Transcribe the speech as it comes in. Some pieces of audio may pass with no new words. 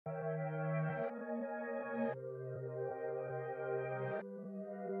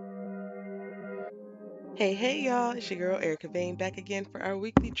Hey y'all, it's your girl Erica Vane back again for our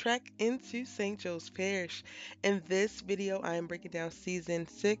weekly trek into St. Joe's Parish. In this video, I am breaking down season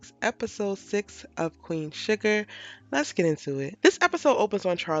 6, episode 6 of Queen Sugar. Let's get into it. This episode opens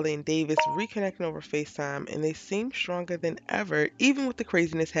on Charley and Davis reconnecting over FaceTime, and they seem stronger than ever, even with the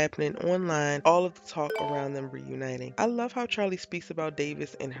craziness happening online, all of the talk around them reuniting. I love how Charley speaks about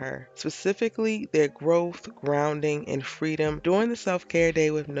Davis and her, specifically their growth, grounding, and freedom during the self-care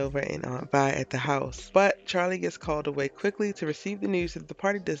day with Nova and Aunt Vi at the house. But Charley gets called away quickly to receive the news that the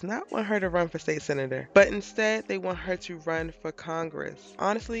party does not want her to run for state senator, but instead they want her to run for Congress.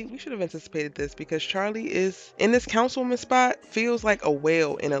 Honestly, we should have anticipated this because Charley is in this councilwoman spot, feels like a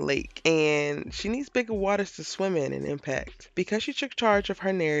whale in a lake, and she needs bigger waters to swim in and impact. Because she took charge of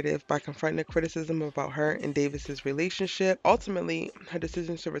her narrative by confronting the criticism about her and Davis's relationship, ultimately her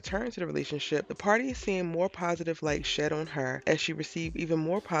decision to return to the relationship, the party is seeing more positive light shed on her as she received even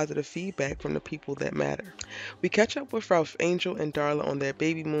more positive feedback from the people that matter. We catch up with Ralph Angel and Darla on their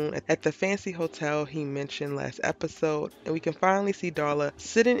baby moon at the fancy hotel he mentioned last episode, and we can finally see Darla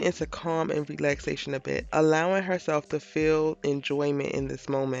sitting into calm and relaxation a bit, allowing herself to feel enjoyment in this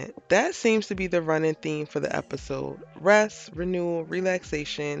moment. That seems to be the running theme for the episode: rest, renewal,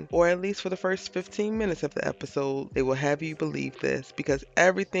 relaxation, or at least for the first 15 minutes of the episode, they will have you believe this because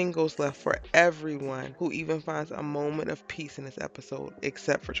everything goes left for everyone who even finds a moment of peace in this episode,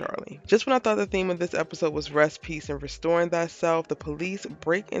 except for Charley. Just when I thought the theme of this episode was rest, peace, and restoring thyself, the police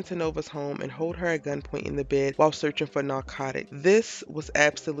break into Nova's home and hold her at gunpoint in the bed while searching for narcotics. This was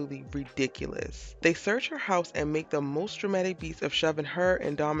absolutely ridiculous. They search her house and make the most dramatic beats of shoving her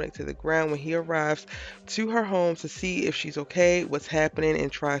and Dominic to the ground when he arrives to her home to see if she's okay, what's happening,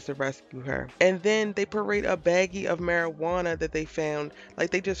 and tries to rescue her. And then they parade a baggie of marijuana that they found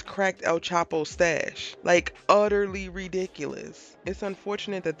like they just cracked El Chapo's stash. Like, utterly ridiculous. It's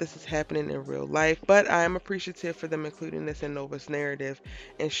unfortunate that this is happening in real life, but I am appreciative for them including this in Nova's narrative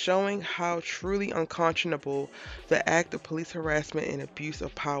and showing how truly unconscionable the act of police harassment and abuse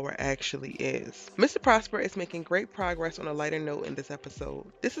of power actually is. Mr. Prosper is making great progress on a lighter note in this episode.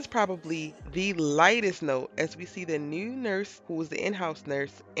 This is probably the lightest note as we see the new nurse, who was the in-house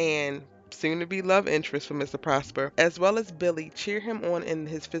nurse and soon to be love interest for Mr. Prosper, as well as Billy, cheer him on in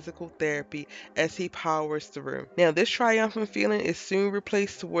his physical therapy as he powers through. Now, this triumphant feeling is soon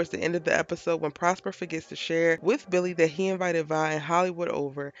replaced towards the end of the episode when Prosper forgets to share with Billy that he invited Vi and Hollywood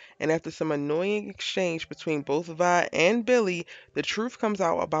over, and after some annoying exchange between both Vi and Billy, the truth comes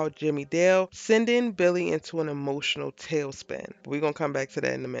out about Jimmy Dale, sending Billy into an emotional tailspin. We're gonna come back to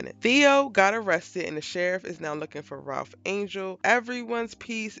that in a minute. Theo got arrested and the sheriff is now looking for Ralph Angel. Everyone's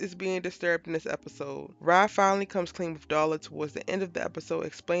peace is being disturbed in this episode. Rye finally comes clean with Darla towards the end of the episode,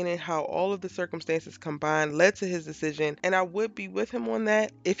 explaining how all of the circumstances combined led to his decision, and I would be with him on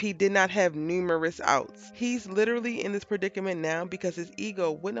that if he did not have numerous outs. He's literally in this predicament now because his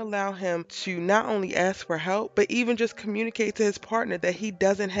ego wouldn't allow him to not only ask for help, but even just communicate to his partner that he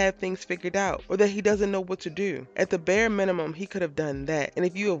doesn't have things figured out or that he doesn't know what to do. At the bare minimum, he could have done that. And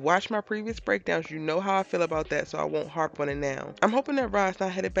if you have watched my previous breakdowns, you know how I feel about that, so I won't harp on it now. I'm hoping that Rod's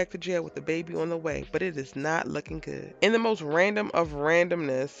not headed back to jail with the baby on the way, but it is not looking good. In the most random of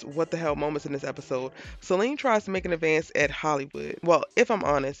randomness, what the hell moments in this episode, Celine tries to make an advance at Hollywood. Well, if I'm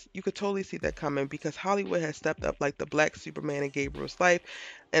honest, you could totally see that coming because Hollywood has stepped up like the black Superman in Gabriel's life.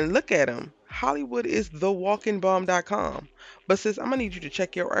 And look at him. Hollywood is thewalkingbomb.com. But sis, I'm gonna need you to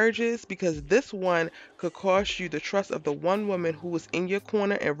check your urges because this one could cost you the trust of the one woman who was in your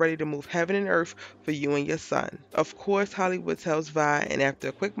corner and ready to move heaven and earth for you and your son. Of course, Hollywood tells Vi, and after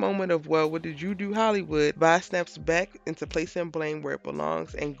a quick moment of, well, what did you do, Hollywood? Vi snaps back into placing blame where it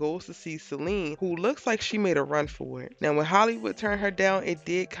belongs and goes to see Celine, who looks like she made a run for it. Now, when Hollywood turned her down, it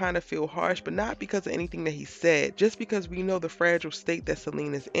did kind of feel harsh, but not because of anything that he said, just because we know the fragile state that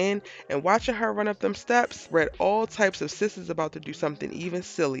Celine is in, and watching her run up them steps read all types of sisters about to do something even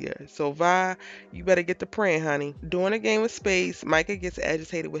sillier. So Vi, you better get to praying, honey. During a game of spades, Micah gets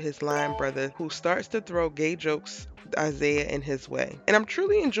agitated with his lion brother, who starts to throw gay jokes Isaiah in his way. And I'm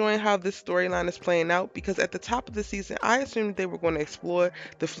truly enjoying how this storyline is playing out because at the top of the season, I assumed they were going to explore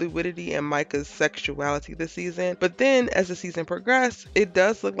the fluidity and Micah's sexuality this season. But then as the season progressed, it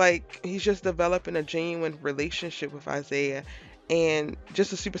does look like he's just developing a genuine relationship with Isaiah. and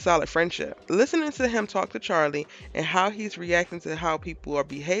just a super solid friendship. Listening to him talk to Charley and how he's reacting to how people are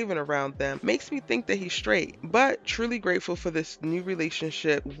behaving around them makes me think that he's straight, but truly grateful for this new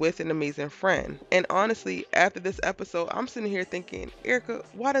relationship with an amazing friend. And honestly, after this episode, I'm sitting here thinking, Erica,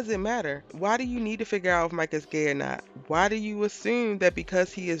 why does it matter? Why do you need to figure out if Micah's gay or not? Why do you assume that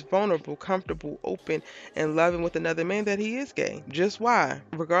because he is vulnerable, comfortable, open, and loving with another man that he is gay? Just why?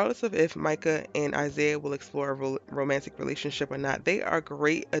 Regardless of if Micah and Isaiah will explore a romantic relationship or not, they are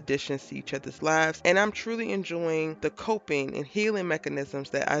great additions to each other's lives, and I'm truly enjoying the coping and healing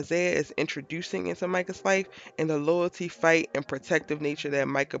mechanisms that Isaiah is introducing into Micah's life and the loyalty, fight, and protective nature that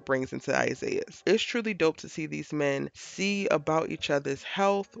Micah brings into Isaiah's. It's truly dope to see these men see about each other's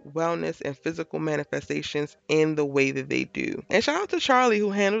health, wellness, and physical manifestations in the way that they do. And shout out to Charley,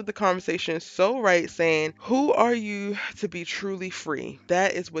 who handled the conversation so right, saying, "Who are you to be truly free?"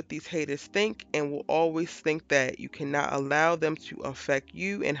 That is what these haters think and will always think, that you cannot allow them to affect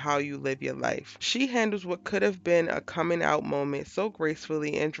you and how you live your life. She handles what could have been a coming out moment so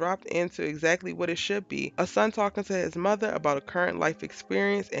gracefully and dropped into exactly what it should be: a son talking to his mother about a current life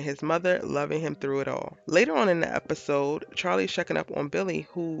experience and his mother loving him through it all. Later on in the episode, Charlie's checking up on Billy,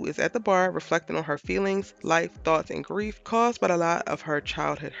 who is at the bar reflecting on her feelings, life, thoughts, and grief caused by a lot of her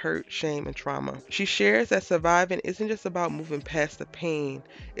childhood hurt, shame, and trauma. She shares that surviving isn't just about moving past the pain,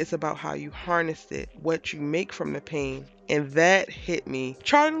 it's about how you harnessed it, what you make from the pain. And that hit me.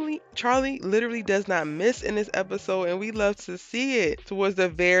 Charley literally does not miss in this episode, and we love to see it. Towards the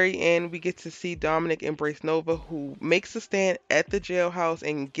very end, we get to see Dominic embrace Nova, who makes a stand at the jailhouse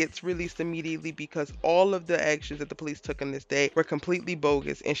and gets released immediately because all of the actions that the police took on this day were completely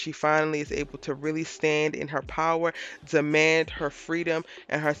bogus, and she finally is able to really stand in her power, demand her freedom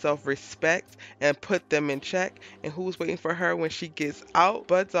and her self-respect, and put them in check. And who's waiting for her when she gets out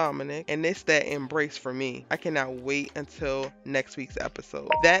but Dominic? And it's that embrace for me. I cannot wait until next week's episode.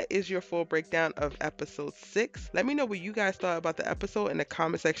 That is your full breakdown of episode 6. Let me know what you guys thought about the episode in the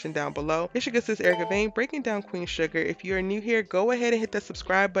comment section down below. It's your good sis Erica Vane breaking down Queen Sugar. If you are new here, go ahead and hit that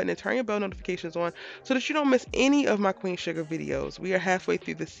subscribe button and turn your bell notifications on so that you don't miss any of my Queen Sugar videos. We are halfway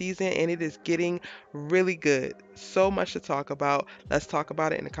through the season and it is getting really good. So much to talk about. Let's talk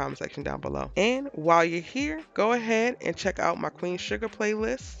about it in the comment section down below. And while you're here, go ahead and check out my Queen Sugar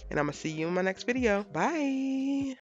playlist, and I'm gonna see you in my next video. Bye.